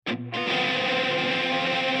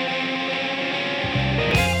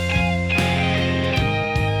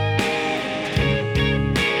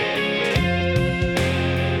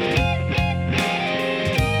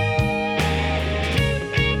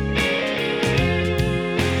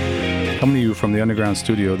Coming to you from the Underground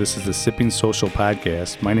Studio, this is the Sipping Social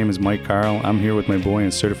Podcast. My name is Mike Carl. I'm here with my boy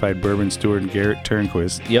and certified bourbon steward, Garrett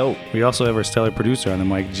Turnquist. Yo. We also have our stellar producer on the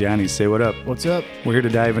mic, Johnny. Say what up. What's up? We're here to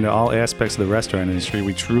dive into all aspects of the restaurant industry.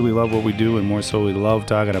 We truly love what we do, and more so, we love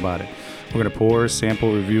talking about it. We're going to pour,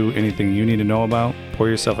 sample, review anything you need to know about. Pour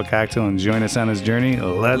yourself a cocktail and join us on this journey.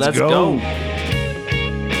 Let's go.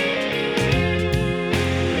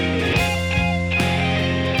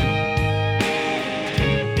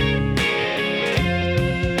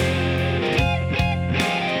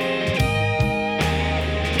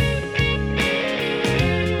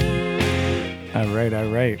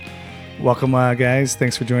 All right. Welcome, guys.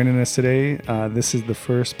 Thanks for joining us today. This is the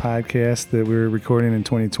first podcast that we're recording in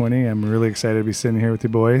 2020. I'm really excited to be sitting here with you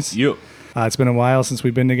boys. It's been a while since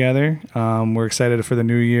we've been together. We're excited for the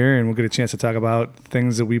new year, and we'll get a chance to talk about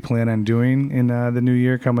things that we plan on doing in the new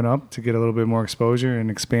year coming up to get a little bit more exposure and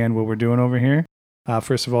expand what we're doing over here.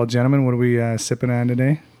 First of all, gentlemen, what are we sipping on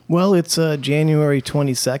today? Well, it's January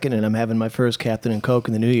 22nd, and I'm having my first Captain and Coke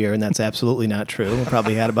in the new year, and that's absolutely not true. We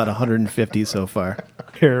probably had about 150 so far.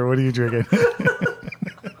 Here, what are you drinking?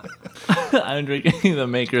 I'm drinking the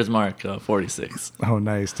Maker's Mark 46. Oh,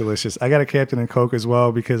 nice. Delicious. I got a Captain and Coke as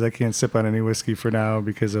well because I can't sip on any whiskey for now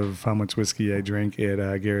because of how much whiskey I drank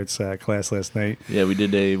at Garrett's class last night. Yeah, we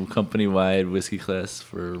did a company-wide whiskey class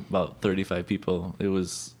for about 35 people. It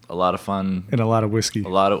was a lot of fun. And a lot of whiskey.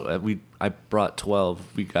 I brought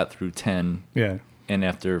 12. We got through 10. Yeah. And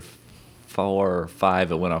after 4 or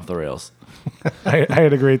 5, it went off the rails. I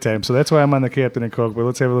had a great time. So that's why I'm on the Captain and Coke. But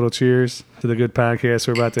let's have a little cheers to the good podcast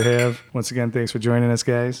we're about to have. Once again, thanks for joining us,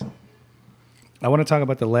 guys. I want to talk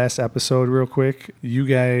about the last episode real quick. You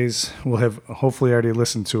guys will have hopefully already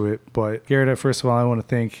listened to it. But Garrett, first of all, I want to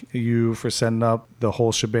thank you for setting up the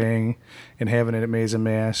whole shebang and having it at Maize and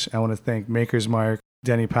Mash. I want to thank Maker's Mark,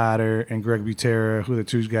 Denny Potter, and Greg Butera, who are the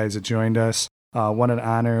two guys that joined us. What an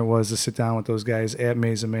honor it was to sit down with those guys at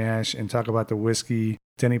Maize and Mash and talk about the whiskey.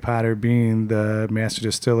 Denny Potter being the master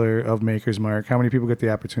distiller of Maker's Mark. How many people get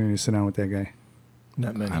the opportunity to sit down with that guy?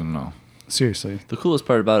 Not many. I don't know. Seriously. The coolest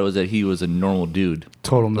part about it was that he was a normal dude.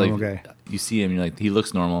 Total normal guy. You see him, you're like, he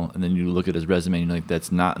looks normal, and then you look at his resume, and you're like,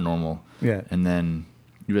 that's not normal. Yeah. And then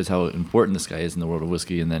you realize how important this guy is in the world of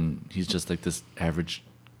whiskey, and then he's just like this average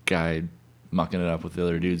guy mucking it up with the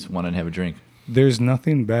other dudes wanting to have a drink. There's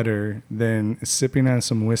nothing better than sipping on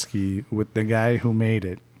some whiskey with the guy who made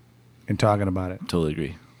it and talking about it. Totally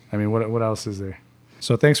agree. I mean, what else is there?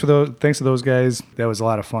 So thanks to those guys. That was a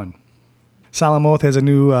lot of fun. Solemn Oath has a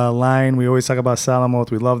new line. We always talk about Solemn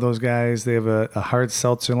Oath. We love those guys. They have a hard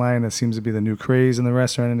seltzer line that seems to be the new craze in the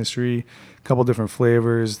restaurant industry. A couple different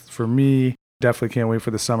flavors. For me, definitely can't wait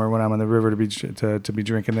for the summer when I'm on the river to be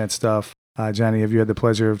drinking that stuff. Johnny, have you had the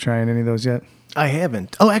pleasure of trying any of those yet? I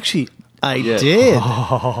haven't. Oh, actually, I did.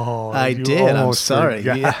 Oh, I did. I'm sorry.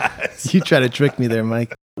 You try to trick me there,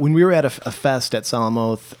 Mike. When we were at a fest at Solemn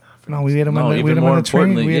Oath. No, we had them on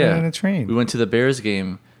the train. We went to the Bears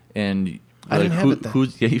game, and I didn't have it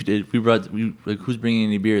then. Yeah, you did. Who's bringing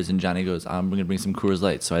any beers? And Johnny goes, I'm going to bring some Coors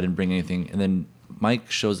Light. So I didn't bring anything. And then Mike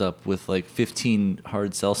shows up with like 15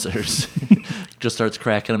 hard seltzers, just starts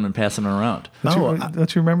cracking them and passing them around.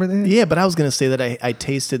 Don't you remember that? Yeah, but I was going to say that I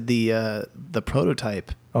tasted the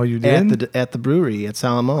prototype. Oh, you did? At the brewery at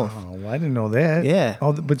Solemn Oath. Oh, well, I didn't know that. Yeah.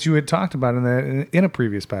 Oh, but you had talked about it in a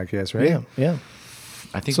previous podcast, right? Yeah.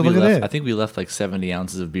 I think so we left like 70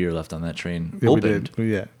 ounces of beer left on that train. Yeah, opened. We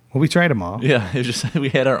did. Yeah. Well, we tried them all. Yeah, it was just we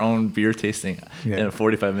had our own beer tasting in a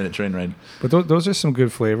 45-minute train ride. But those are some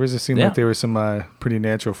good flavors. It seemed like they were some pretty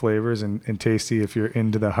natural flavors and tasty if you're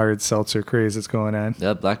into the hard seltzer craze that's going on.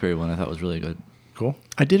 That blackberry one I thought was really good. Cool.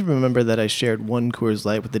 I did remember that I shared one Coors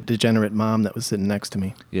Light with the degenerate mom that was sitting next to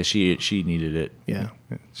me. Yeah, she needed it. Yeah.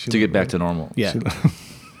 To get back to normal. Yeah.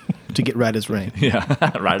 To get right as rain.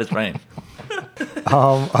 Yeah, right as rain.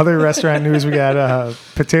 Other restaurant news, we got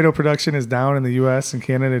potato production is down in the U.S. and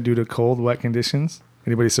Canada due to cold, wet conditions.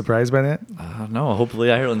 Anybody surprised by that? No.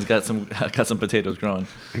 Hopefully Ireland's got some potatoes growing.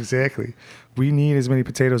 Exactly. We need as many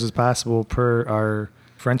potatoes as possible per our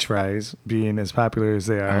French fries being as popular as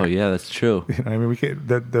they are. Oh yeah, that's true. I mean, we could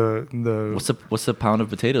the what's the pound of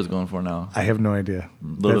potatoes going for now? I have no idea.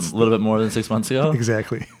 A little bit more than 6 months ago.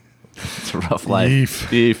 Exactly. It's a rough life.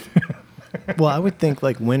 Beef. Well, I would think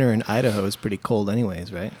like winter in Idaho is pretty cold,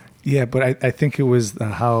 anyways, right? Yeah, but I think it was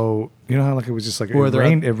how like it was just like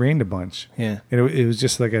it rained a bunch. Yeah, it was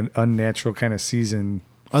just like an unnatural kind of season.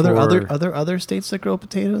 Are there other states that grow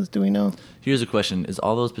potatoes? Do we know? Here's a question: is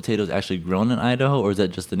all those potatoes actually grown in Idaho, or is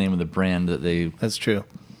that just the name of the brand that they? That's true.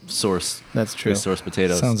 Source. That's true. They source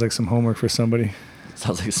potatoes. Sounds like some homework for somebody.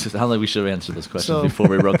 Sounds like we should have answered this question before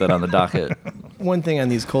we wrote that on the docket. One thing on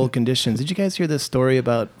these cold conditions, did you guys hear this story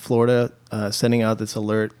about Florida sending out this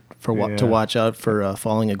alert for to watch out for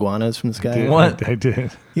falling iguanas from the sky? What? I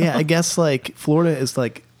did. Yeah, I guess like Florida is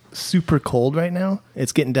like super cold right now.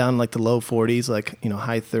 It's getting down like the low 40s, like, you know,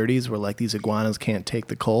 high 30s, where like these iguanas can't take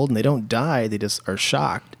the cold and they don't die. They just are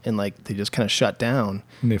shocked and like they just kind of shut down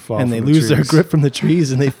And they fall and from they the lose their trees. grip from the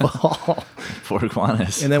trees and they fall. Poor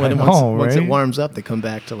iguanas. And then when I know, once it right? warms up, they come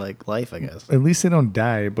back to like life, I guess. At least they don't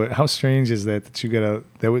die. But how strange is that you gotta?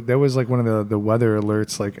 That was like one of the weather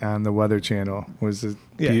alerts, like on the Weather Channel, was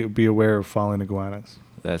to be aware of falling iguanas.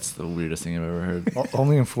 That's the weirdest thing I've ever heard.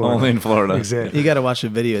 Only in Florida. Only in Florida. Exactly. You got to watch a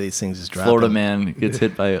video of these things just dropping. Florida man gets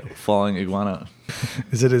hit by a falling iguana.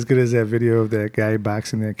 Is it as good as that video of that guy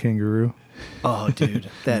boxing that kangaroo? Oh, dude,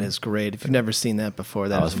 that is great. If you've never seen that before,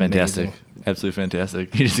 That was amazing. fantastic. Absolutely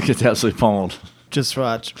fantastic. He just gets absolutely pummeled. Just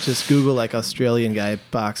Google like Australian guy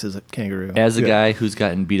boxes a kangaroo. As a Yeah. guy who's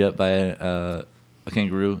gotten beat up by a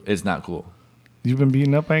kangaroo, it's not cool. You've been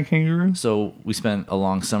beaten up by a kangaroo? So we spent a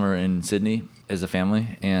long summer in Sydney as a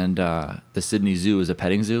family, and the Sydney Zoo is a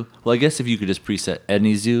petting zoo. Well, I guess if you could just preset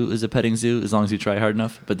any zoo is a petting zoo, as long as you try hard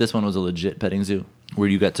enough. But this one was a legit petting zoo where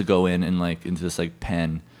you got to go in and like into this like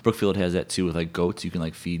pen. Brookfield has that too with like goats. You can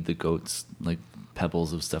like feed the goats like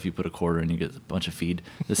pebbles of stuff. You put a quarter and you get a bunch of feed.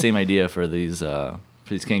 The same idea for these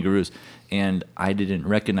kangaroos. And I didn't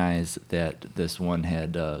recognize that this one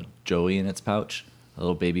had Joey in its pouch, a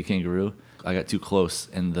little baby kangaroo. I got too close,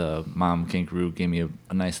 and the mom kangaroo gave me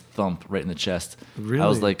a nice thump right in the chest. Really? I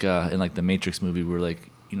was like in like the Matrix movie where like,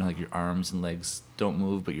 you know, like your arms and legs don't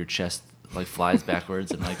move, but your chest like flies backwards,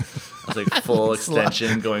 and like I was like full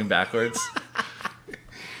extension going backwards.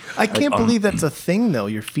 I can't Like, believe that's a thing, though.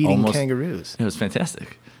 You're feeding almost- kangaroos. It was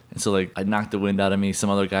fantastic. And so like I knocked the wind out of me. Some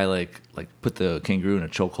other guy like put the kangaroo in a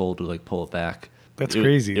chokehold to like pull it back. That's It-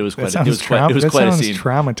 crazy. It was That quite. sounds It was quite. It was that quite a sounds scene.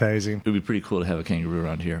 traumatizing. It would be pretty cool to have a kangaroo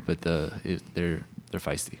around here, but they're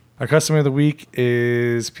feisty. Our customer of the week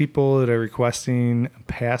is people that are requesting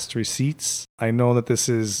past receipts. I know that this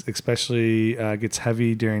is especially gets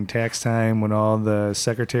heavy during tax time when all the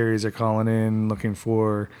secretaries are calling in looking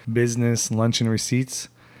for business luncheon receipts.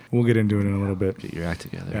 We'll get into it in a little bit. Get your act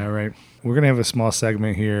together. All right. We're going to have a small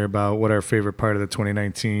segment here about what our favorite part of the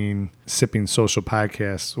 2019 Sipping Social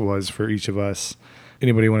podcast was for each of us.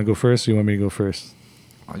 Anybody want to go first, or you want me to go first?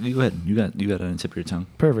 You go ahead. You got it on the tip of your tongue.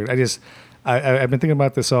 Perfect. I've been thinking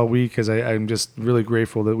about this all week because I'm just really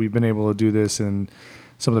grateful that we've been able to do this and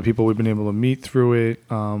some of the people we've been able to meet through it.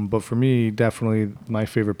 But for me, definitely my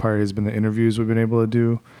favorite part has been the interviews we've been able to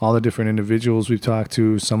do. All the different individuals we've talked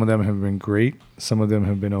to, some of them have been great. Some of them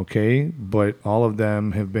have been okay, but all of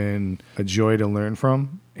them have been a joy to learn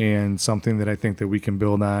from and something that I think that we can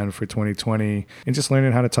build on for 2020 and just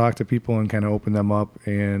learning how to talk to people and kind of open them up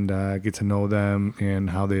and get to know them and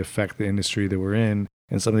how they affect the industry that we're in.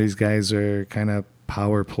 And some of these guys are kind of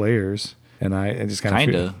power players, and I just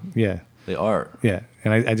kind of yeah. They are. Yeah,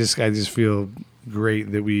 and I just feel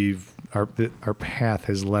great that our path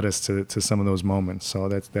has led us to some of those moments. So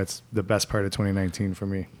that's the best part of 2019 for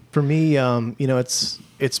me. For me, you know,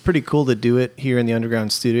 it's pretty cool to do it here in the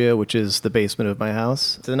underground studio, which is the basement of my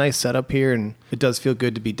house. It's a nice setup here, and it does feel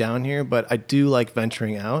good to be down here. But I do like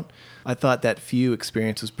venturing out. I thought that Few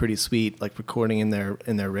experience was pretty sweet, like recording in their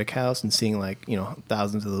rick house and seeing like, you know,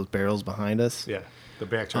 thousands of those barrels behind us. Yeah, the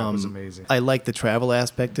backdrop was amazing. I like the travel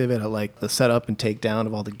aspect of it. I like the setup and takedown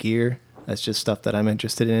of all the gear. That's just stuff that I'm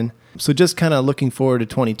interested in. So just kind of looking forward to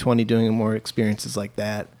 2020, doing more experiences like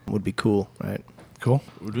that would be cool, right? Cool.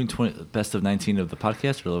 We're doing best of 19 of the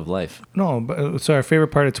podcast or of life. No, but so our favorite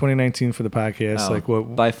part of 2019 for the podcast, like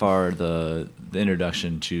what? By far the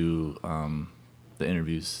introduction to the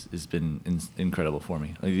interviews has been incredible for me.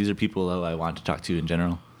 Like, these are people that I want to talk to in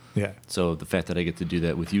general. Yeah. So the fact that I get to do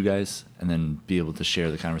that with you guys and then be able to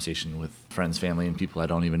share the conversation with friends, family, and people I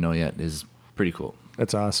don't even know yet is pretty cool.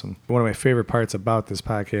 That's awesome. One of my favorite parts about this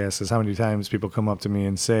podcast is how many times people come up to me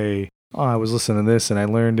and say, "Oh, I was listening to this and I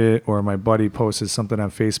learned it," or my buddy posted something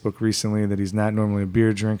on Facebook recently that he's not normally a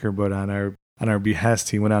beer drinker, but on our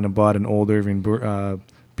behest, he went out and bought an Old Irving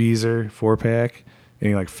Beezer 4-pack, and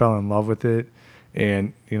he like fell in love with it.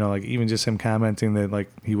 And, you know, like even just him commenting that like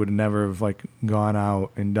he would never have like gone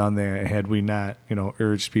out and done that had we not, you know,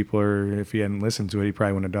 urged people, or if he hadn't listened to it, he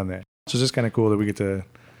probably wouldn't have done that. So it's just kind of cool that we get to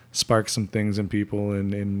spark some things in people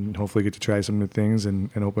and hopefully get to try some new things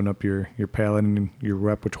and open up your palate and your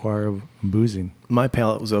repertoire of boozing. My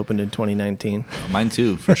palate was opened in 2019. Mine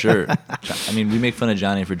too, for sure. I mean, we make fun of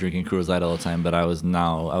Johnny for drinking Coors Light all the time, but I was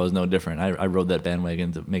no different. I rode that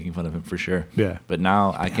bandwagon to making fun of him for sure. Yeah. But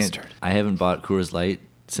now I Bastard. haven't bought Coors Light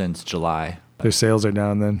since July. Their sales are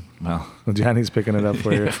down then. Well, Well, Johnny's picking it up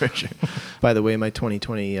for you. yeah, for sure. By the way, my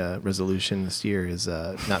 2020 resolution this year is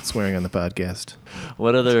not swearing on the podcast.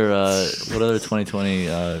 What other 2020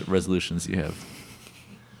 resolutions do you have?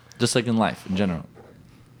 Just like in life in general.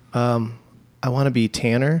 I want to be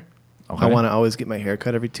tanner. Okay. I want to always get my hair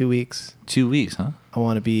cut every 2 weeks. 2 weeks, huh? I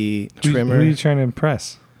want to be Who trimmer. are you trying to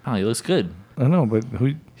impress? Oh, he looks good. I know, but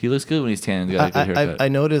who? He looks good when he's tan and got a good haircut. I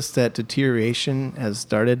noticed that deterioration has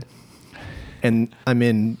started, and I'm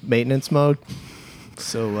in maintenance mode.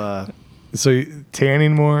 So So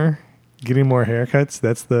tanning more, getting more haircuts.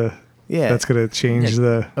 That's yeah, That's gonna change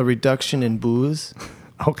the. a reduction in booze.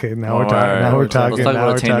 Okay, now All we're talking. right, Now we're let's talking. talk Now about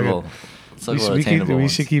we're attainable. talking. Let's talk about attainable We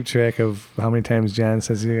ones. should keep track of how many times John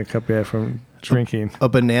says he got a cup of from drinking. A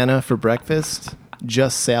banana for breakfast,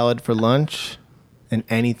 just salad for lunch, and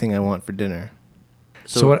anything I want for dinner.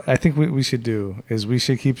 So what I think we should do is we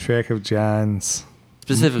should keep track of John's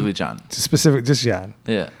Specifically, John. just John.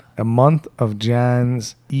 Yeah. A month of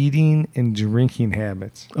John's eating and drinking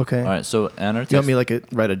habits. Okay. All right. So on our You want text, me like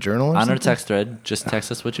write a journal or on our something? text thread, just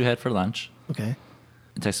text us what you had for lunch, Okay.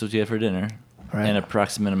 text us what you had for dinner, All right. and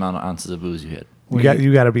approximate amount of ounces of booze you had. You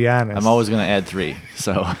got to be honest. I'm always going to add 3.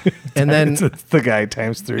 So, And then it's the guy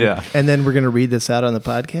times 3. yeah. and then we're gonna read this out on the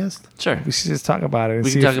podcast. Sure. We should just talk about it and We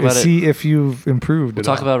see can talk about it. see if you've improved. We'll at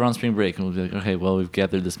talk all. about it around spring break, and we'll be like, okay, well, we've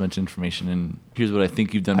gathered this much information, and here's what I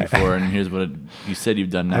think you've done before, and here's what you said you've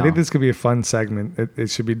done now. I think this could be a fun segment. It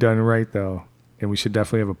should be done right though, and we should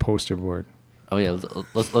definitely have a poster board. Oh yeah,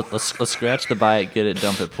 let's scratch the buy it, get it,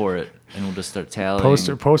 dump it, pour it, and we'll just start tallying.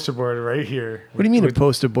 Poster board right here. What do you mean a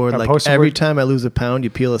poster board? a Like poster every board- time I lose a pound, you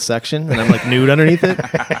peel a section, and I'm like nude underneath it,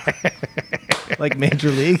 like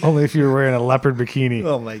Major League. Only if you were wearing a leopard bikini.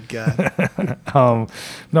 Oh my god!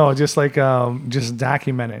 No, just like just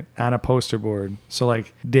document it on a poster board. So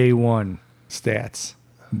like day 1 stats,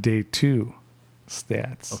 day 2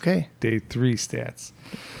 stats, Okay, day 3 stats.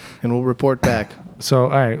 and we'll report back. So all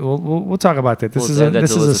right, we'll talk about that. This We'll is add that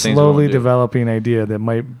this to the is a list of things we won't slowly do. developing idea that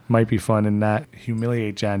might be fun and not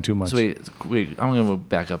humiliate John too much. So wait, I'm gonna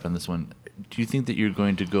back up on this one. Do you think that you're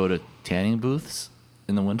going to go to tanning booths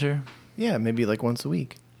in the winter? Yeah, maybe like once a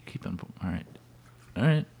week. Keep on. All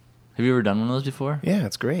right. Have you ever done one of those before? Yeah,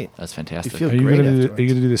 it's great. That's fantastic. You feel Are you great gonna afterwards. are you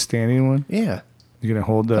gonna do the standing one? Yeah, You're gonna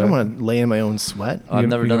hold the. I don't want to lay in my own sweat. Oh, I've you-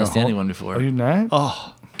 never you're done a gonna standing hold- one before. Are you not?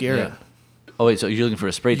 Oh, Garrett, Yeah. Oh wait, so you're looking for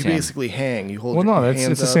a spray you tan? basically hang. You hold. Well, your no, it's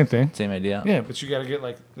hands the up. same thing. Same idea. Yeah, but you gotta get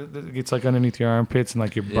like it gets like underneath your armpits and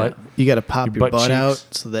like your Yeah. butt. You got to pop Your your butt butt cheeks. out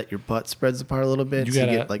so that your butt spreads apart a little bit. You so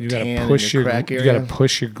gotta you get like you tan gotta in push your your crack you area. gotta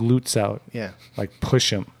push your glutes out. Yeah. Like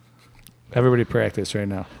push them. Everybody practice right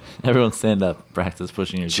now. Everyone stand up. Practice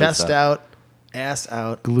pushing your Chest glutes out, ass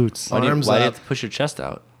out. Glutes. Why do you arms have up. to push your chest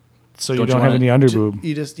out? So you Don't you don't have wanna- any underboob.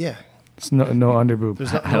 You just It's no underboob.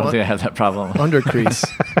 There's not I don't think I have that problem. under crease.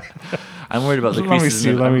 I'm worried about the Let me creases. see,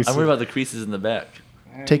 in the, let me I'm see. worried about the creases in the back.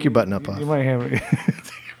 Take your button up off. You might have.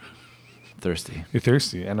 Thirsty. You're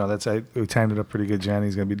thirsty. I know we timed it up pretty good.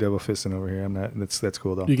 Johnny's gonna be double fisting over here. I'm not. That's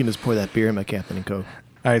cool though. You can just pour that beer in my Captain and Coke.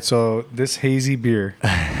 All right, so this hazy beer,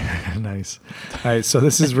 nice. All right, so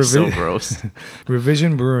this is So gross.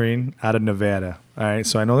 Revision Brewing out of Nevada. All right,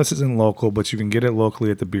 so I know this isn't local, but you can get it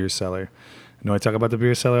locally at the beer cellar. I know I talk about the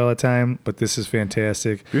beer cellar all the time, but this is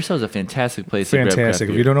fantastic. Beer Cellar is a fantastic place to grab craft Fantastic. If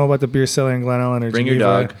beer. you don't know about the beer cellar in Glen Ellen or Bring your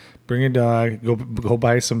Geneva, dog. bring your dog. Go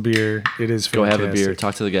buy some beer. It is Go fantastic. have a beer.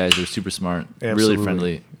 Talk to the guys. They're super smart. Absolutely. Really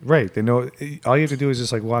friendly. Right. They know. All you have to do is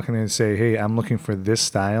just like walk in there and say, "Hey, I'm looking for this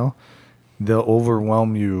style." They'll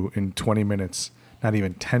overwhelm you in 20 minutes. Not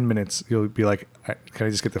even 10 minutes. You'll be like, "Can I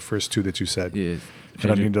just get the first 2 that you said? Yeah. I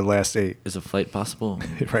don't need the last 8." Is a flight possible?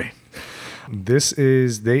 Right.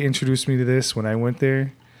 They introduced me to this when I went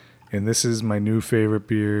there, and this is my new favorite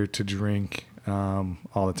beer to drink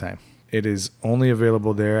all the time. It is only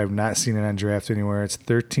available there. I've not seen it on draft anywhere. It's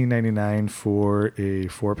 $13.99 for a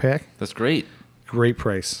 4-pack. That's great. Great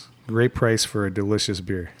price. Great price for a delicious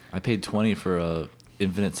beer. I paid $20 for a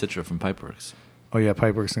Infinite Citra from Pipeworks. Oh yeah,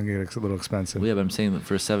 Pipeworks can get a little expensive. Well, yeah, but I'm saying that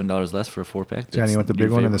for $7 less for a 4-pack. Johnny, you want the big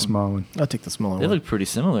one or the small one? I'll take the smaller They one. look pretty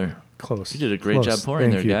similar. Close. You did a great Close. job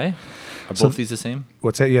pouring Thank there, you. guy. Are So- both these the same?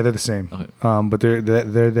 What's that? Yeah, they're the same. Okay. But they're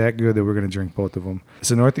that good that we're gonna drink both of them. It's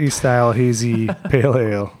a Northeast style hazy pale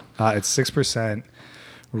ale. It's 6%.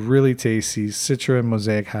 Really tasty. Citra and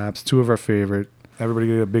Mosaic hops, 2 of our favorite. Everybody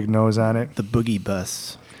get a big nose on it. The Boogie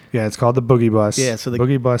Bus. Yeah, it's called the Boogie Bus. Yeah, so the-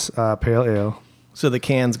 Boogie Bus pale ale. So the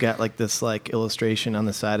can's got like this like illustration on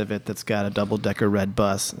the side of it that's got a double-decker red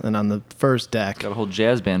bus, and on the first deck Got a whole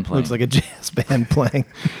jazz band playing. looks like a jazz band playing,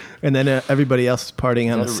 and then everybody else is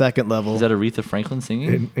partying on that the a- second level. Is that Aretha Franklin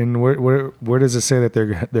singing? And where does it say that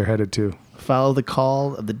they're headed to? Follow the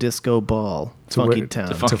call of the disco ball. Funky Town.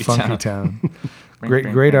 to To Funky Funky Town. Town. Great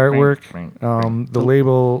artwork. The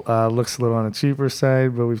label looks a little on the cheaper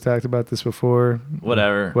side, but we've talked about this before.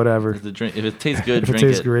 Whatever. Whatever. If it tastes good, If it drink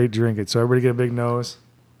tastes it. great, drink it. So everybody get a big nose.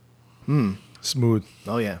 Smooth.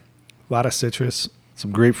 Oh, yeah. A lot of citrus.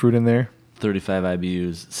 Some grapefruit in there. 35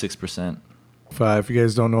 IBUs, 6%. If you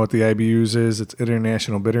guys don't know what the IBUs is, it's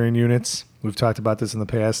International Bittering Units. We've talked about this in the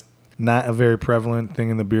past. Not a very prevalent thing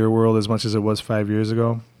in the beer world as much as it was 5 years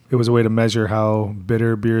ago. It was a way to measure how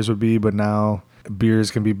bitter beers would be, but now beers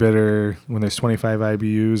can be bitter when there's 25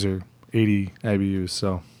 IBUs or 80 IBUs.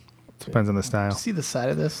 So it depends on the style. See the side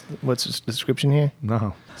of this? What's the description here?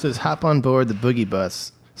 No. It says, hop on board the Boogie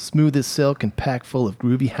Bus. Smooth as silk and packed full of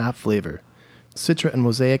groovy hop flavor. Citra and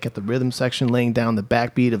Mosaic at the rhythm section, laying down the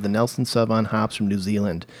backbeat of the Nelson Sauvin hops from New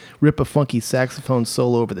Zealand. Rip a funky saxophone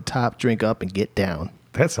solo over the top, drink up, and get down.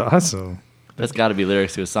 That's awesome. That's got to be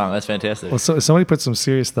lyrics to a song. That's fantastic. Well, so somebody put some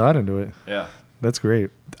serious thought into it. Yeah. That's great.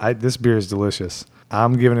 This beer is delicious.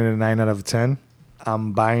 I'm giving it a 9 out of 10.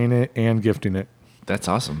 I'm buying it and gifting it. That's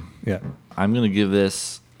awesome. Yeah. I'm going to give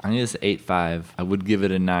this 8.5. I would give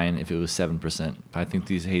it a 9 if it was 7%. I think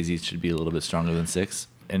these hazies should be a little bit stronger than 6.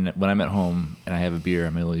 And when I'm at home and I have a beer,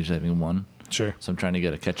 I'm usually having 1. Sure. So I'm trying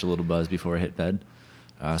to catch a little buzz before I hit bed.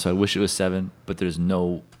 So I wish it was 7, but there's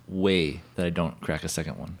no way that I don't crack a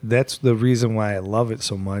second one. That's the reason why I love it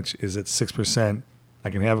so much is it's 6%. I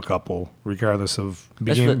can have a couple regardless of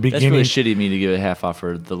That's beginning. really shitty of me to give it half off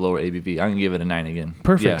for the lower ABV. I'm going to give it a 9 again.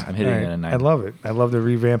 Perfect. Yeah, I'm hitting All it right. at a 9. I love it. I love to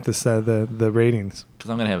revamp this the ratings. Because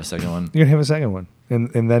I'm going to have a second one. You're going to have a second one.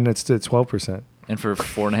 And then it's to 12%. And for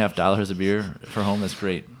 $4.50 a beer for home, that's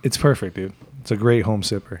great. It's perfect, dude. It's a great home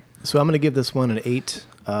sipper. So I'm going to give this one an 8.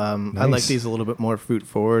 I like Nice. these a little bit more fruit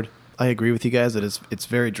forward. I agree with you guys that it's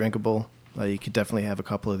very drinkable. You could definitely have a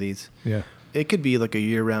couple of these. Yeah. It could be like a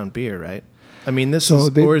year-round beer, right? I mean,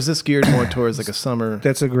 or is this geared more towards like a summer?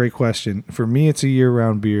 That's a great question. For me, it's a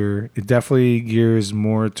year-round beer. It definitely gears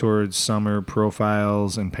more towards summer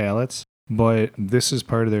profiles and palates. But this is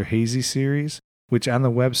part of their hazy series, which on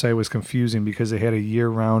the website was confusing because they had a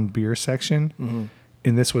year-round beer section,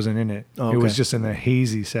 and this wasn't in it. Oh, It was okay. just in the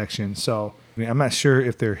hazy section. So I'm not sure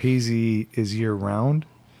if their hazy is year-round,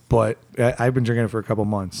 but I've been drinking it for a couple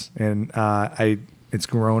months, and it's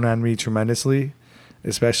grown on me tremendously.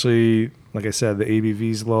 Especially, like I said, the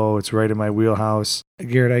ABV's low. It's right in my wheelhouse.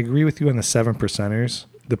 Garrett, I agree with you on the 7%ers.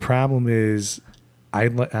 The problem is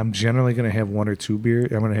I'm generally going to have 1 or 2 beer.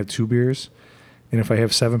 I'm going to have 2 beers. And if I have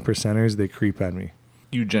 7%ers, they creep on me.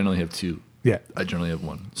 You generally have 2. Yeah. I generally have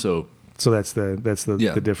 1. So that's the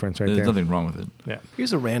difference right there's there. nothing wrong with it. Yeah.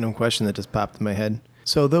 Here's a random question that just popped in my head.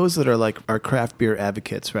 So those that are craft beer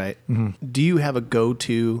advocates, right? Do you have a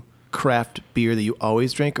go-to craft beer that you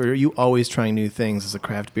always drink, or are you always trying new things as a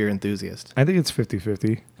craft beer enthusiast? I think it's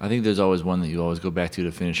 50-50. I think there's always one that you always go back to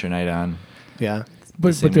finish your night on. Yeah.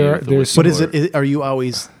 But same there here are, with the there's What is similar- it? Are you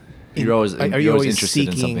always? You're always interested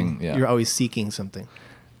seeking, in something. Yeah. You're always seeking something.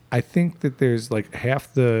 I think that there's like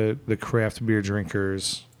half the craft beer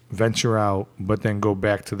drinkers venture out, but then go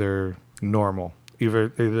back to their normal.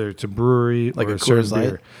 Either it's a brewery Like or a a certain Coors Light?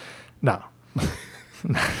 beer. No.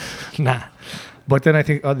 Nah. But then I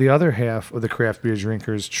think the other half of the craft beer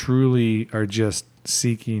drinkers truly are just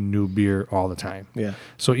seeking new beer all the time. Yeah.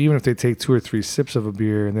 So even if they take 2 or 3 sips of a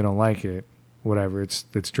beer and they don't like it, whatever, it's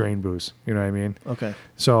drain booze. You know what I mean? Okay.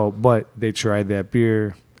 So, but they tried that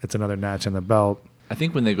beer. It's another notch on the belt. I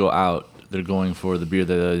think when they go out, they're going for the beer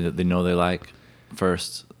that they know they like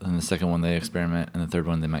first, and the second one they experiment, and the third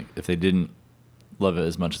one they might, if they didn't love it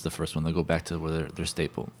as much as the first one, they'll go back to where their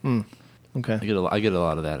staple. Okay. I get a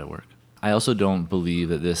lot of that at work. I also don't believe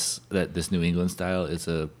that this New England style is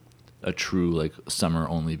a true like summer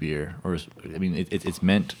only beer, or I mean it's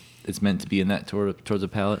meant to be in that towards the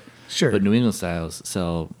palate. Sure. But New England styles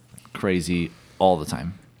sell crazy all the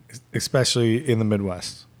time. Especially in the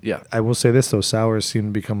Midwest. Yeah. I will say this, though. Sours seem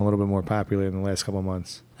to become a little bit more popular in the last couple of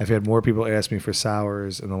months. I've had more people ask me for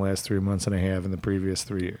sours in the last 3 months than I have in the previous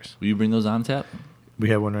 3 years. Will you bring those on tap? We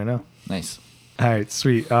have one right now. Nice. All right,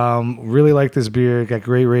 sweet. Really like this beer. Got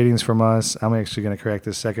great ratings from us. I'm actually going to crack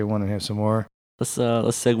this second one and have some more. Let's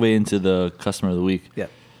segue into the customer of the week. Yeah.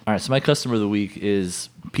 All right, so my customer of the week is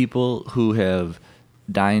people who have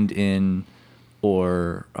dined in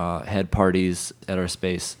or had parties at our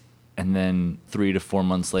space, and then 3 to 4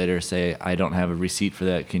 months later say, I don't have a receipt for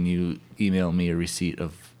that. Can you email me a receipt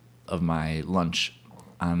of my lunch?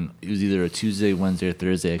 It was either a Tuesday, Wednesday, or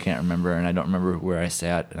Thursday. I can't remember, and I don't remember where I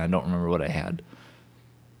sat, and I don't remember what I had.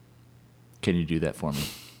 Can you do that for me?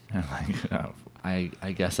 I'm like, oh. I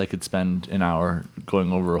guess I could spend an hour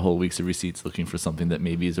going over a whole week's of receipts looking for something that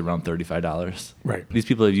maybe is around $35. Right. These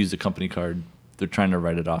people have used a company card. They're trying to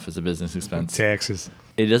write it off as a business expense. Taxes.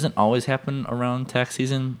 It doesn't always happen around tax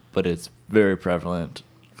season, but it's very prevalent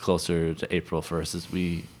closer to April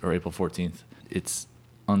 1st or April 14th. It's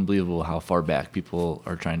unbelievable how far back people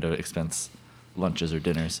are trying to expense lunches or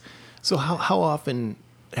dinners. So how often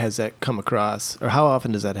has that come across, or how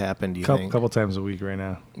often does that happen, do you think? Couple times a week right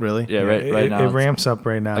now. Really? Yeah, right now. It ramps up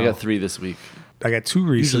right now. I got 3 this week. I got 2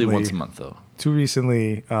 recently. Usually once a month, though. 2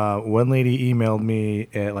 recently. One lady emailed me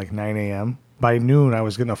at like 9 a.m. By noon, I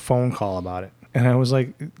was getting a phone call about it. And I was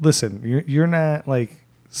like, listen, you're not like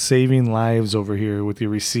saving lives over here with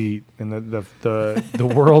your receipt, and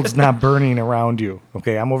the world's not burning around you.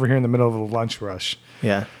 Okay, I'm over here in the middle of a lunch rush.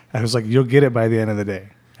 Yeah. I was like, you'll get it by the end of the day.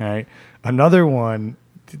 All right. Another one,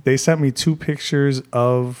 they sent me 2 pictures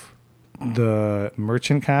of the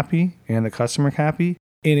merchant copy and the customer copy.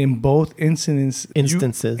 And in both instances,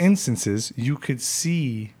 you could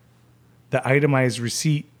see the itemized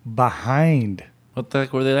receipt behind. What the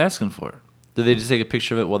heck were they asking for? Did they just take a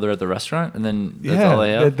picture of it while they're at the restaurant, and then that's all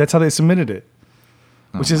they have? That's how they submitted it.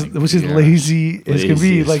 Which is gosh. lazy as can be.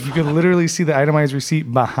 Lazy as Like, you can literally see the itemized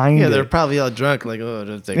receipt behind it. Yeah, they're probably all drunk, like, oh,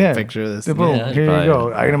 just take a picture of this. Boom, Yeah, here probably. you go.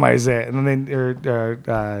 Itemize that. And then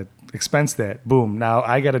they expense that. Boom. Now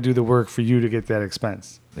I got to do the work for you to get that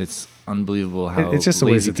expense. It's unbelievable how It's just a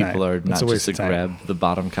waste lazy of time. people are It's not a just waste to of time. grab the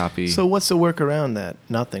bottom copy. So what's the work around that?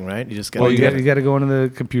 Nothing, right? You just got Well, to you got to go into the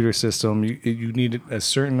computer system. You need a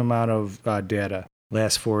certain amount of data.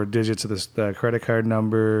 Last 4 digits of the credit card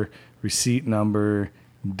number, receipt number,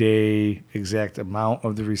 day, exact amount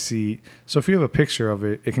of the receipt. So if you have a picture of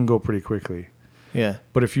it, it can go pretty quickly. Yeah.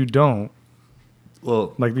 But if you don't,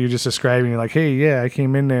 well, like you're just describing, you're like, hey, yeah, I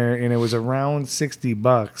came in there and it was around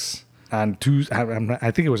 $60 on Tuesday.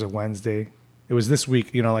 I think it was a Wednesday. It was this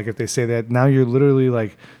week. You know, like if they say that, now you're literally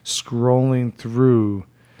like scrolling through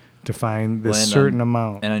to find this certain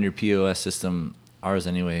amount. And on your POS system, ours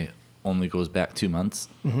anyway, only goes back 2 months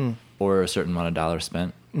or a certain amount of dollars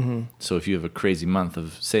spent. Mm-hmm. So if you have a crazy month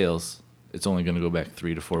of sales, it's only going to go back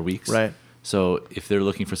 3 to 4 weeks. Right. So if they're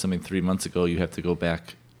looking for something 3 months ago, you have to go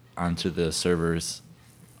back onto the servers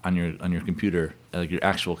on your computer, like your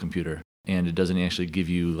actual computer, and it doesn't actually give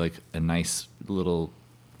you like a nice little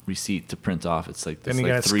receipt to print off. It's like this Then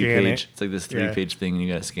you like gotta 3 scan page. it. It's like this Yeah. 3-page thing, and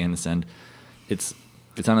you got to scan and send. It's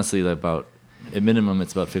honestly about, at minimum,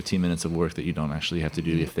 it's about 15 minutes of work that you don't actually have to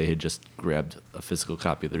do if they had just grabbed a physical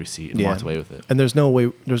copy of the receipt and walked away with it. And there's no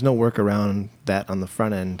work around that on the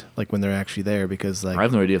front end, like when they're actually there, because like I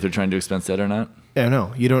have no idea if they're trying to expense that or not. I don't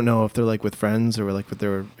know. You don't know if they're like with friends or like if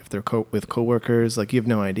they're with coworkers. Like you have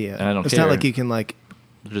no idea. And I don't It's care. not like you can like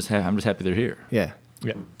I'm just happy they're here. yeah.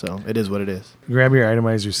 Yeah. So it is what it is. Grab your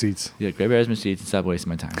itemized receipts. Yeah, grab your eyes, receipts, and stop wasting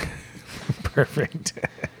my time. Perfect.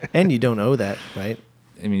 And you don't owe that, right?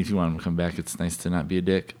 I mean, if you want them to come back, it's nice to not be a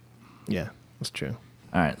dick. Yeah, that's true.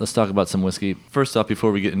 All right, let's talk about some whiskey. First off,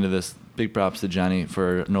 before we get into this, big props to Johnny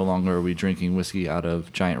for no longer are we drinking whiskey out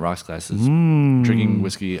of giant rocks glasses. Drinking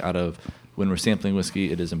whiskey out of, when we're sampling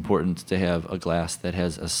whiskey, it is important to have a glass that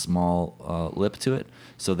has a small lip to it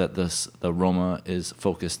so that the aroma is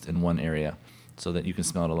focused in one area so that you can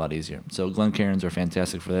smell it a lot easier. So Glencairns are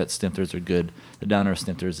fantastic for that. Snifters are good. The downer of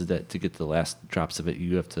Snifters is that to get the last drops of it,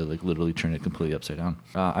 you have to like literally turn it completely upside down.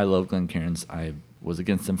 I love Glencairns. I was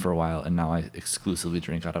against them for a while, and now I exclusively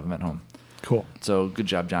drink out of them at home. Cool. So good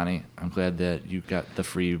job, Johnny. I'm glad that you got the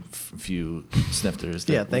free few snifters.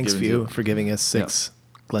 that Yeah, were thanks given for you to- for giving us 6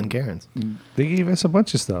 Glencairns. They gave us a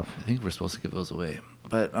bunch of stuff. I think we're supposed to give those away.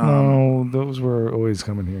 But No, those were always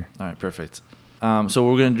coming here. all right, perfect. So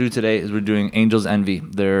what we're going to do today is we're doing Angel's Envy,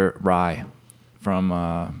 their rye. From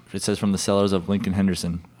it says from the cellars of Lincoln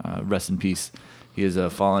Henderson. Rest in peace. He is a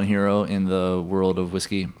fallen hero in the world of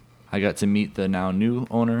whiskey. I got to meet the now new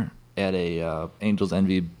owner at a Angel's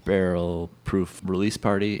Envy barrel proof release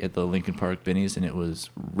party at the Lincoln Park Benny's, and it was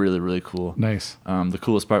really, really cool. Nice. The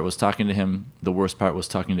coolest part was talking to him. The worst part was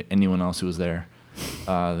talking to anyone else who was there.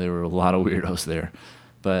 There were a lot of weirdos there.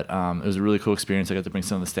 But it was a really cool experience. I got to bring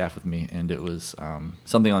some of the staff with me, and it was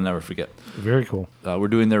something I'll never forget. Very cool. We're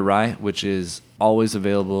doing their rye, which is always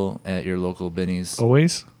available at your local Benny's.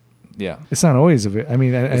 Always? Yeah. It's not always of it. I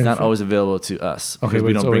mean, It's not always available to us Okay, because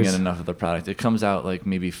we but it's don't bring in always- enough of the product. It comes out like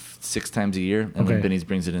maybe 6 times a year, and when Okay. Benny's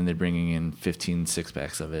brings it in, they're bringing in 15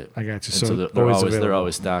 six-packs of it. I got you. And So so they're always always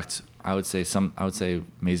available. stocked. I would say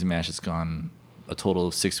Maize and Mash has gone a total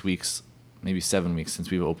of 6 weeks, maybe 7 weeks since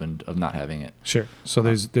we've opened of not having it. Sure. So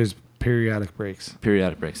there's periodic breaks.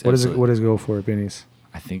 Periodic breaks. What is it? absolutely. What does it go for at Benny's?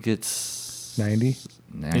 I think it's 90?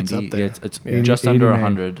 90. It's up there. It's Yeah. just 80, under 90.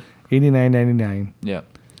 100. $89.99. Yeah.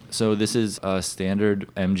 So this is a standard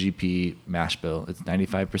MGP mash bill. It's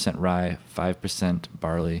 95% rye, 5%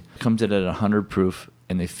 barley. Comes in at 100 proof,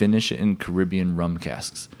 and they finish it in Caribbean rum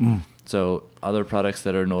casks. So other products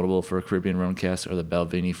that are notable for Caribbean rum casks are the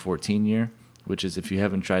Balvenie 14 year, which is, if you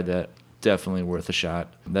haven't tried that, definitely worth a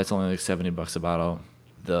shot. That's only like $70 a bottle.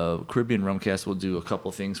 The Caribbean rum cask will do a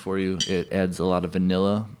couple things for you. It adds a lot of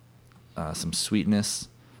vanilla, some sweetness,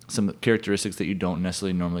 some characteristics that you don't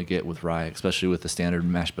necessarily normally get with rye, especially with the standard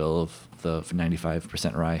mash bill of the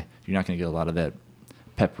 95% rye. You're not going to get a lot of that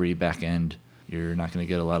peppery back end. You're not going to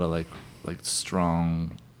get a lot of like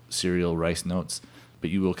strong cereal rice notes, but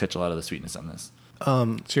you will catch a lot of the sweetness on this.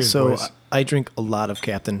 Cheers, So boys. I drink a lot of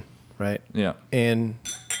Captain, right? Yeah. And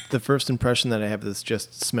the first impression that I have is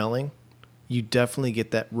just smelling. You definitely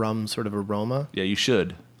get that rum sort of aroma, Yeah, you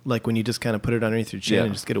should. like when you just kind of put it underneath your chin Yeah.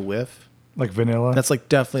 and just get a whiff. Like vanilla. That's like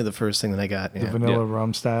definitely the first thing that I got. the Yeah. vanilla Yeah.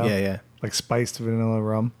 rum style. Yeah. Like spiced vanilla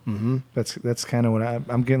rum. Mm-hmm. That's kind of what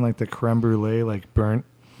I'm getting, like the creme brulee, like burnt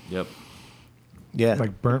Yep. Yeah.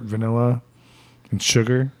 like burnt vanilla and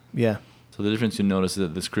sugar. Yeah. So the difference you notice is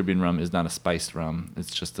that this Caribbean rum is not a spiced rum.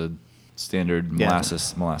 It's just a standard Yeah.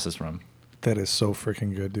 molasses rum. That is so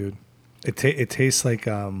freaking good, dude. It tastes like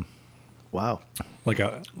Wow. like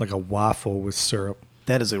a waffle with syrup.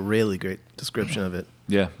 That is a really great description of it.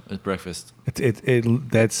 Yeah, it's breakfast.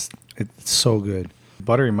 It's so good.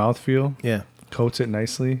 Buttery mouthfeel. Yeah. Coats it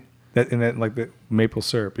nicely. That like the maple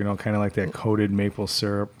syrup, kind of like that coated maple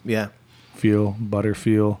syrup Yeah. butter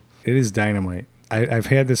feel. It is dynamite. I've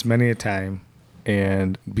had this many a time,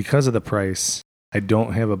 and because of the price, I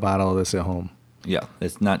don't have a bottle of this at home. Yeah,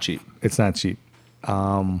 it's not cheap. It's not cheap.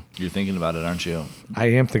 You're thinking about it, aren't you? I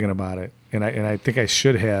am thinking about it, and I think I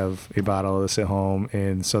should have a bottle of this at home,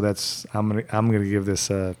 and so I'm gonna give this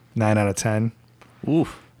a 9 out of 10.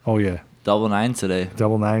 Oof. Oh yeah, Double nine today.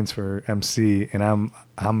 double nines for MC, and I'm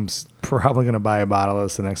probably gonna buy a bottle of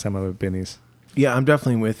this the next time I'm at Benny's. Yeah, I'm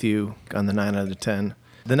definitely with you on the 9 out of 10.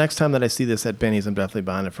 The next time that I see this at Benny's, I'm definitely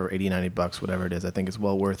buying it for $80, $90, whatever it is. I think it's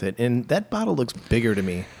well worth it. And that bottle looks bigger to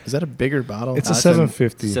me. Is that a bigger bottle? It's a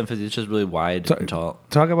 750. 750. It's just really wide and tall.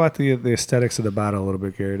 Talk about the aesthetics of the bottle a little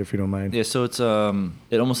bit, Garrett, if you don't mind. Yeah, so it's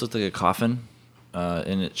it almost looks like a coffin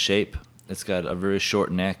in its shape. It's got a very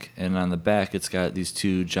short neck, and on the back, it's got these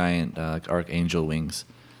two giant archangel wings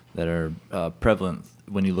that are prevalent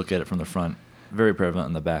when you look at it from the front. Very prevalent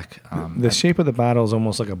in the back. The shape of the bottle is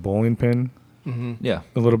almost like a bowling pin, Yeah,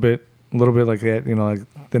 a little bit like that.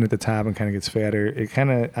 Like then at the top and kind of gets fatter. It kind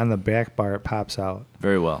of on the back bar it pops out.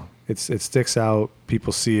 very well. It sticks out.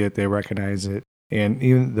 People see it. They recognize it. And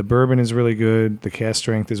even the bourbon is really good. The cast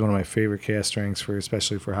strength is one of my favorite cast strengths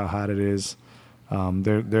especially for how hot it is.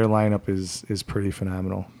 Their lineup is pretty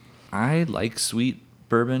phenomenal. I like sweet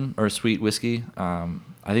bourbon or sweet whiskey. I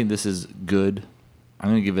think this is good. I'm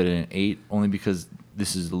gonna give it an 8 only because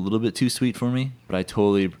this is a little bit too sweet for me. But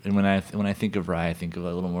and when I think of rye, I think of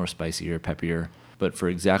a little more spicier, peppier. But for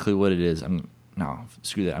exactly what it is,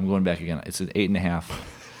 screw that. I'm going back again. It's an 8.5.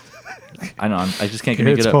 I know. I just can't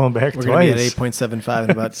Garrett's get it pulling up. back We're going to be at twice. 8.75 in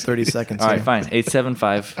about 30 seconds. All right, here. fine.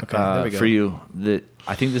 8.75 there we go. for you.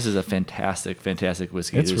 I think this is a fantastic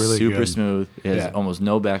whiskey. It's It is really super good. smooth. It has Yeah. almost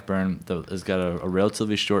no backburn. It's got a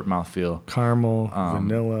relatively short mouthfeel. Caramel,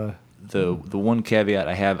 vanilla. The one caveat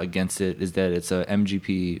I have against it is that it's a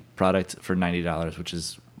MGP product for $90, which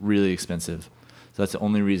is really expensive. So that's the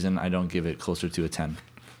only reason I don't give it closer to a 10.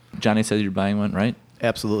 Johnny said you're buying one, right?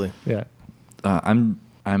 Absolutely. Yeah.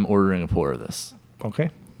 I'm ordering a pour of this. Okay.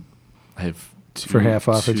 I have For half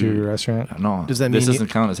off at your restaurant. No, Does that mean this doesn't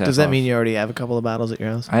count as half Does that off. mean you already have a couple of bottles at your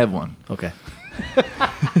house? I have one. Okay.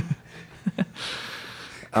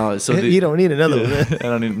 So You don't need another one. I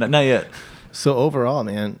don't need not yet. So overall,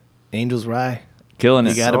 man, Angel's Rye. Killing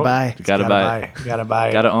it. You gotta buy. You gotta buy it. Gotta buy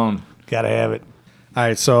it. Gotta own. Gotta have it. All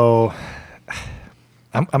right, so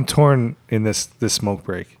I'm torn in this smoke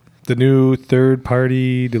break. The new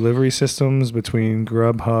third-party delivery systems between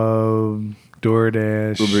Grubhub,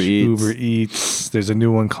 DoorDash, Uber Eats. There's a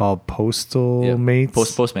new one called Postal Yeah. Mates.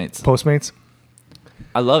 Postmates. Postmates.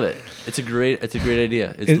 I love it. It's a great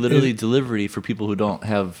idea. It's literally delivery for people who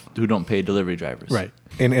don't pay delivery drivers. Right.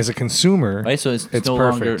 And as a consumer, Right. So it's no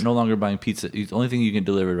perfect. longer buying pizza. The only thing you can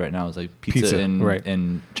deliver right now is like pizza and right.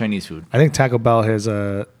 and Chinese food. I think Taco Bell has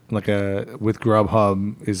with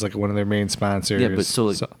Grubhub is like one of their main sponsors. Yeah, but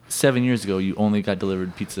so 7 years ago you only got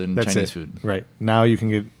delivered pizza and that's Chinese it. food. Right. Now you can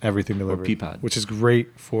get everything delivered. Peapod. Which is great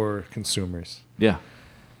for consumers. Yeah.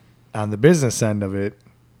 On the business end of it,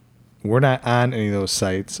 we're not on any of those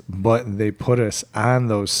sites, but they put us on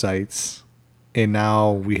those sites, and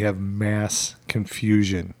now we have mass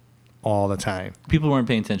confusion all the time. People weren't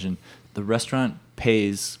paying attention. The restaurant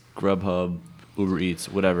pays Grubhub, Uber Eats,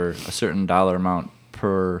 whatever, a certain dollar amount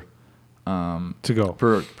per To go.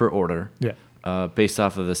 per order. Yeah. Based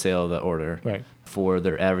off of the sale of the order. Right. For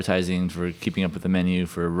their advertising, for keeping up with the menu,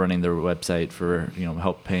 for running their website, for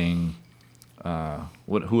help paying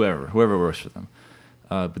whoever works for them.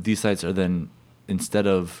 But these sites are then, instead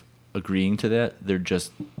of agreeing to that, they're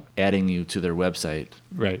just adding you to their website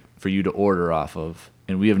Right. for you to order off of.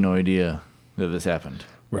 And we have no idea that this happened.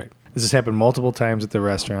 Right. This has happened multiple times at the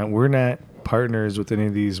restaurant. We're not partners with any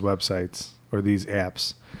of these websites or these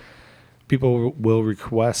apps. People will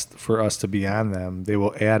request for us to be on them. They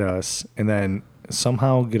will add us and then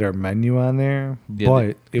somehow get our menu on there, Yeah, but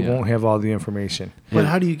it yeah. won't have all the information. But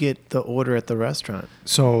how do you get the order at the restaurant?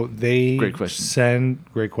 So they Great question. send,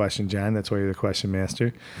 great question, John. That's why you're the question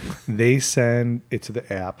master. They send it to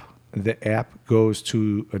the app. The app goes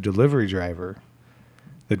to a delivery driver.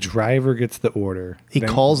 The driver gets the order. He then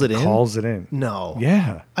calls it in? Calls it in. No.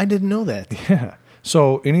 Yeah. I didn't know that. Yeah.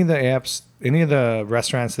 So any of the apps, any of the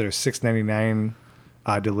restaurants that are $6.99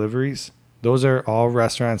 deliveries, those are all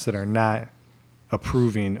restaurants that are not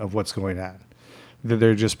approving of what's going on. That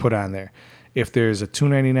they're just put on there. If there's a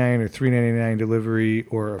 $2.99 or $3.99 delivery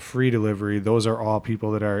or a free delivery, those are all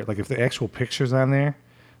people that are like, if the actual picture's on there,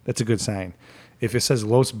 that's a good sign. If it says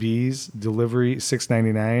Los Bees delivery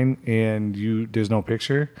 $6.99 and there's no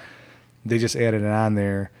picture, they just added it on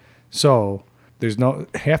there. So there's no,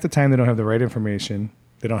 half the time they don't have the right information.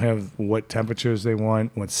 They don't have what temperatures they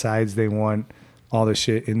want, what sides they want, all this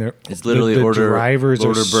shit in there. It's literally the order drivers are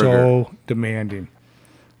burger. so demanding.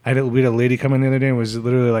 We had a lady come in the other day and was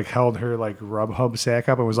literally like held her like Grubhub sack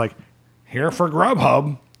up and was like, "Here for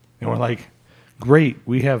Grubhub," and we're like, "Great,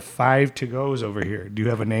 we have 5 to-goes over here. Do you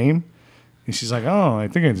have a name?" And she's like, "Oh, I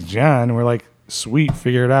think it's John." And we're like, "Sweet,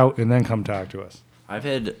 figure it out and then come talk to us." I've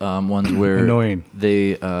had ones where Annoying.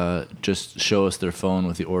 they just show us their phone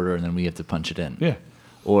with the order and then we have to punch it in. Yeah.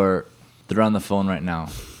 Or they're on the phone right now.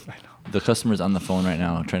 I know. The customer's on the phone right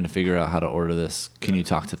now trying to figure out how to order this. Can you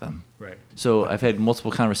talk to them? Right. So I've had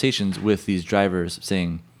multiple conversations with these drivers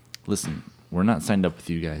saying, listen, we're not signed up with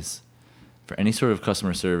you guys for any sort of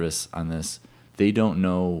customer service on this. They don't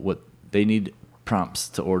know what they need prompts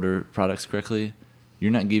to order products correctly.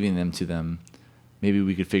 You're not giving them to them. Maybe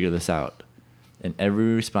we could figure this out. And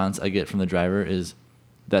every response I get from the driver is,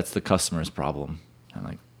 that's the customer's problem. I'm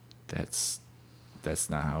like, that's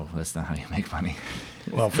not how you make money.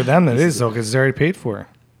 Well, for them, that is, though, because it's already paid for.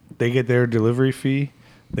 They get their delivery fee,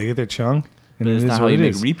 they get their chunk, and But it it's is not how what you it make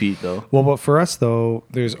is. repeat, though. Well, but for us, though,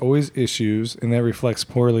 there's always issues, and that reflects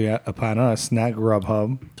poorly upon us, not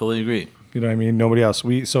Grubhub. Totally agree. You know what I mean? Nobody else.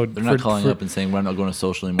 They're not calling up and saying, we're not going to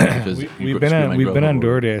social anymore because we've been on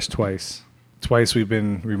DoorDash twice. Twice we've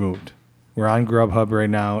been removed. We're on Grubhub right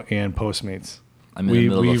now and Postmates. I'm in the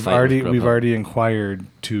middle of a We've fight with we've Grubhub. already inquired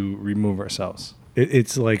to remove ourselves.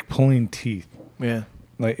 It's like pulling teeth. Yeah.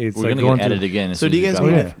 Like it's We're like going to going get added through. again. As So soon do you as guys we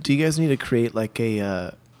need drop Yeah. do you guys need to create like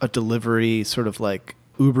a delivery sort of like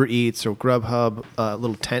Uber Eats or Grubhub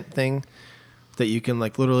little tent thing that you can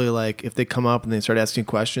like literally like if they come up and they start asking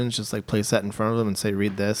questions, just like place that in front of them and say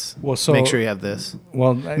read this. Well, so make sure you have this.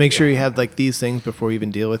 Well, Make sure you have like these things before we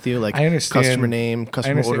even deal with you, like I understand customer name, I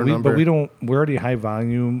customer understand, order number. but we don't. We're already high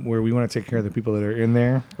volume where we want to take care of the people that are in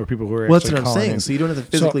there or people who are. Well, that's actually what I'm calling saying. in. So you don't have to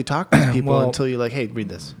physically talk to people well- until you're like, hey, read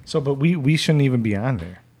this. So, but we shouldn't even be on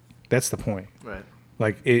there. That's the point. Right.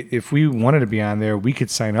 Like if we wanted to be on there, we could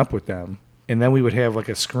sign up with them, and then we would have like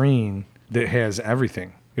a screen that has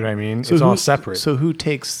everything. You know what I mean? It's all separate. So who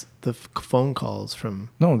takes the phone calls from?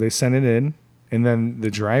 No, they send it in, and then the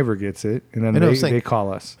driver gets it, and then I know, I'm saying- they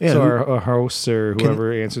call us. Yeah, so who- our hosts or Can-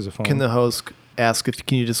 whoever answers the phone. Can the host ask if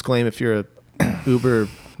can you disclaim if you're a Uber?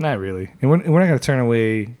 Not really. And we're not going to turn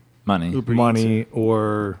away money. Uber Eats money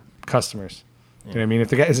or customers. You know what I mean? If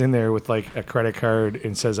the guy's in there with like a credit card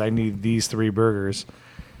and says, I need these 3 burgers,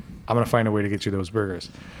 I'm going to find a way to get you those burgers.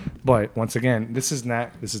 But once again, this is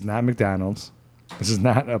not McDonald's. This is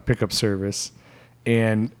not a pickup service.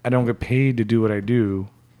 And I don't get paid to do what I do,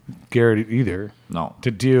 Garrett either, No.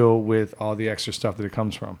 to deal with all the extra stuff that it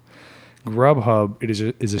comes from. Grubhub is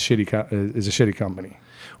a shitty company.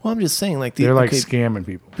 Well, I'm just saying, like They're like okay, scamming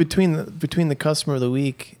people. between the customer of the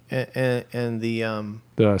week and the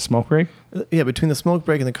The smoke break, between the smoke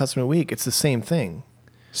break and the customer of the week, it's the same thing.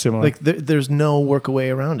 similar. Like there's no work away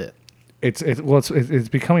around it. It's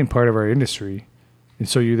becoming part of our industry, and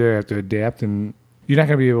so you either have to adapt, and you're not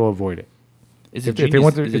going to be able to avoid it. It's a If they genius,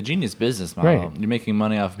 want to- it's a genius business model. Right. You're making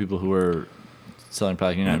money off of people who are selling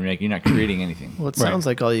product. You're not creating anything. Well, it Right. sounds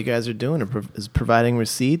like all you guys are doing is providing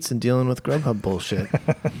receipts and dealing with Grubhub bullshit.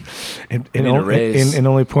 And need a raise. and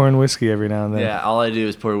only pouring whiskey every now and then. Yeah, all I do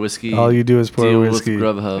is pour whiskey. All you do is pour deal whiskey. with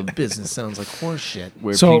Grubhub. Business sounds like horse shit.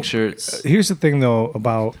 Wear So, pink shirts. Here's the thing, though,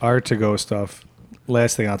 about our to-go stuff.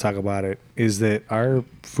 Last thing I'll talk about it is that our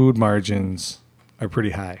food margins are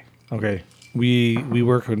pretty high. Okay, we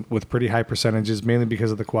work with pretty high percentages, mainly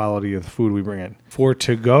because of the quality of the food we bring in. For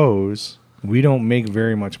to-goes, we don't make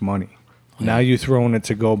very much money. Now you throw in a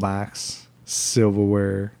to-go box,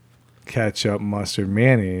 silverware, ketchup, mustard,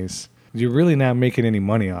 mayonnaise. You're really not making any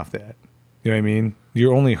money off that. You know what I mean?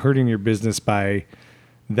 You're only hurting your business by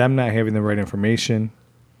them not having the right information,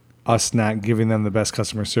 us not giving them the best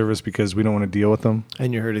customer service because we don't want to deal with them.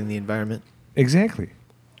 And you're hurting the environment. Exactly.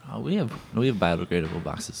 We have biodegradable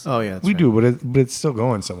boxes. Oh, yeah. That's We right. do, but it's still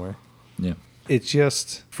going somewhere. Yeah. It's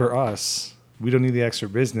just for us, we don't need the extra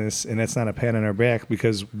business, and that's not a pat on our back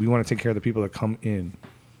because we want to take care of the people that come in.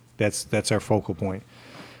 That's our focal point.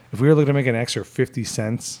 If we were looking to make an extra 50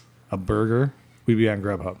 cents a burger, we'd be on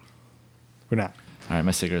Grubhub. We're not. All right,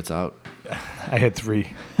 my cigarette's out. I had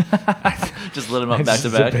 3. Just lit them up I back to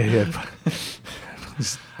just back. zip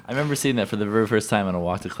it. I remember seeing that for the very first time on a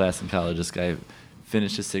walk to class in college. This guy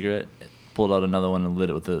finished his cigarette, pulled out another one, and lit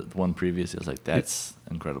it with the one previous. I was like, "That's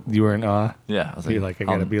incredible." You were in awe. Yeah, I was You're like, I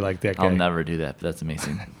gotta I'll- be like that guy. I'll never do that, but that's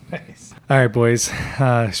amazing. Nice. All right, boys.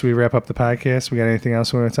 Should we wrap up the podcast? We got anything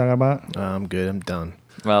else we want to talk about? I'm good. I'm done.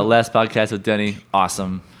 Well, last podcast with Denny,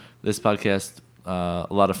 awesome. This podcast, a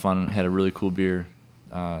lot of fun. Had a really cool beer.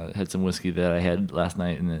 Had some whiskey that I had last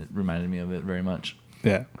night, and it reminded me of it very much.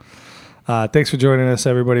 Yeah. Thanks for joining us,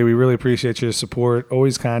 everybody. We really appreciate your support.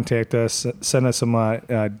 Always contact us. Send us some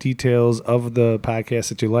details of the podcast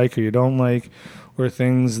that you like or you don't like, or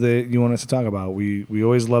things that you want us to talk about. We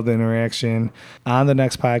always love the interaction. On the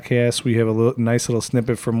next podcast, we have a nice little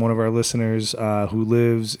snippet from one of our listeners who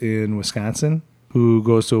lives in Wisconsin, who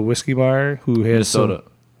goes to a whiskey bar, who has Minnesota.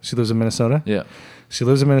 She lives in Minnesota? Yeah. She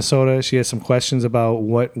lives in Minnesota. She has some questions about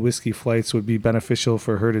what whiskey flights would be beneficial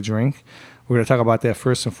for her to drink. We're going to talk about that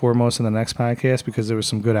first and foremost in the next podcast because there were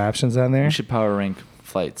some good options on there. We should power rank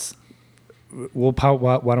flights. Why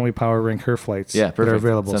don't we power rank her flights Yeah, that are perfect.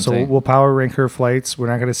 available? That's So what I'm saying. we'll power rank her flights. We're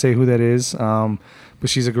not going to say who that is, but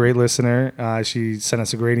she's a great listener. She sent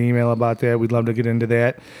us a great email about that. We'd love to get into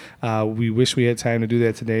that. We wish we had time to do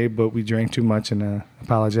that today, but we drank too much and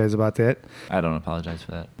apologize about that. I don't apologize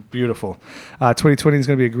for that. Beautiful. 2020 is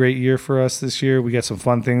going to be a great year for us this year. We got some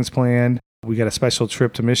fun things planned. We got a special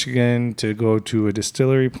trip to Michigan to go to a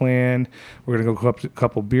distillery planned. We're going to go to a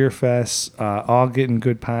couple beer fests, all getting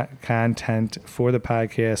good content for the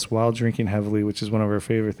podcast while drinking heavily, which is one of our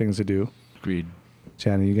favorite things to do. Agreed.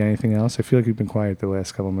 Johnny, you got anything else? I feel like you've been quiet the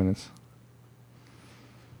last couple minutes.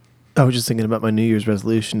 I was just thinking about my New Year's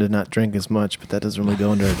resolution to not drink as much, but that doesn't really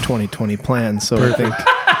go into our 2020 plan. So I think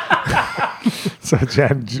So,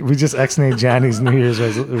 John, we just ex-named Johnny's New Year's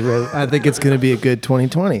resolution. I think it's going to be a good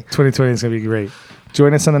 2020. 2020 is going to be great.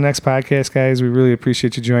 Join us on the next podcast, guys. We really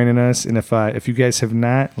appreciate you joining us. And if you guys have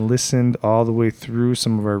not listened all the way through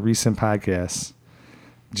some of our recent podcasts,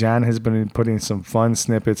 John has been putting some fun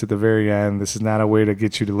snippets at the very end. This is not a way to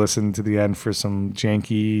get you to listen to the end for some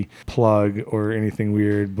janky plug or anything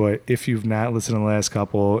weird. But if you've not listened to the last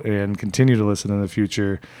couple and continue to listen in the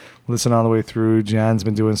future, listen all the way through. John's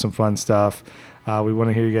been doing some fun stuff. We want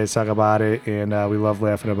to hear you guys talk about it, and we love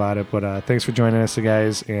laughing about it. But thanks for joining us,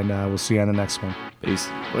 guys, and we'll see you on the next one. Peace.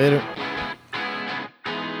 Later.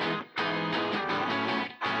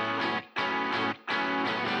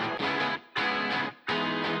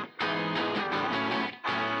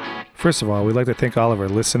 First of all, we'd like to thank all of our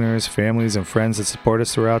listeners, families, and friends that support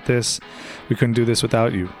us throughout this. We couldn't do this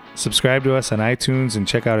without you. Subscribe to us on iTunes and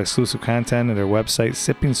check out exclusive content at our website,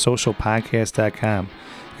 sippingsocialpodcast.com.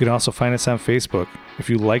 You can also find us on Facebook. If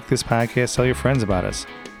you like this podcast, tell your friends about us.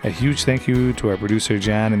 A huge thank you to our producer,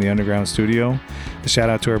 John, in the Underground Studio. A shout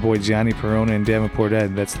out to our boy, Johnny Perona and Davenport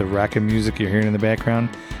Ed. That's the rockin' music you're hearing in the background.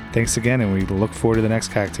 Thanks again, and we look forward to the next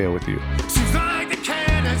cocktail with you. She's like the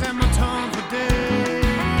cat that's at my tongue for days.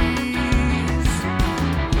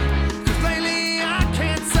 'Cause lately I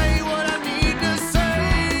can't say what I need to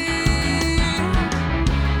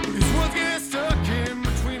say. These words get stuck in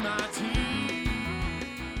between my teeth.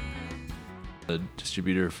 The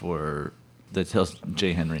distributor that tells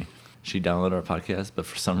Jay Henry. She downloaded our podcast, but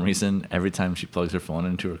for some reason, every time she plugs her phone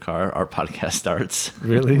into her car, our podcast starts.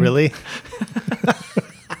 Really? Really?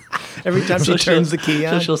 Every time she turns the key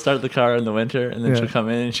So on? she'll start the car in the winter, and then Yeah. she'll come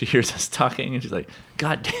in and she hears us talking, and she's like,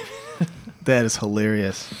 "God damn it!" That is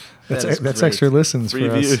hilarious. That's That is that's great. extra listens Free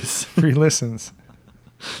for us. views. Free listens.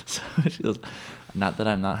 So she goes, Not that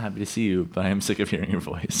I'm not happy to see you, but I am sick of hearing your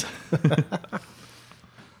voice.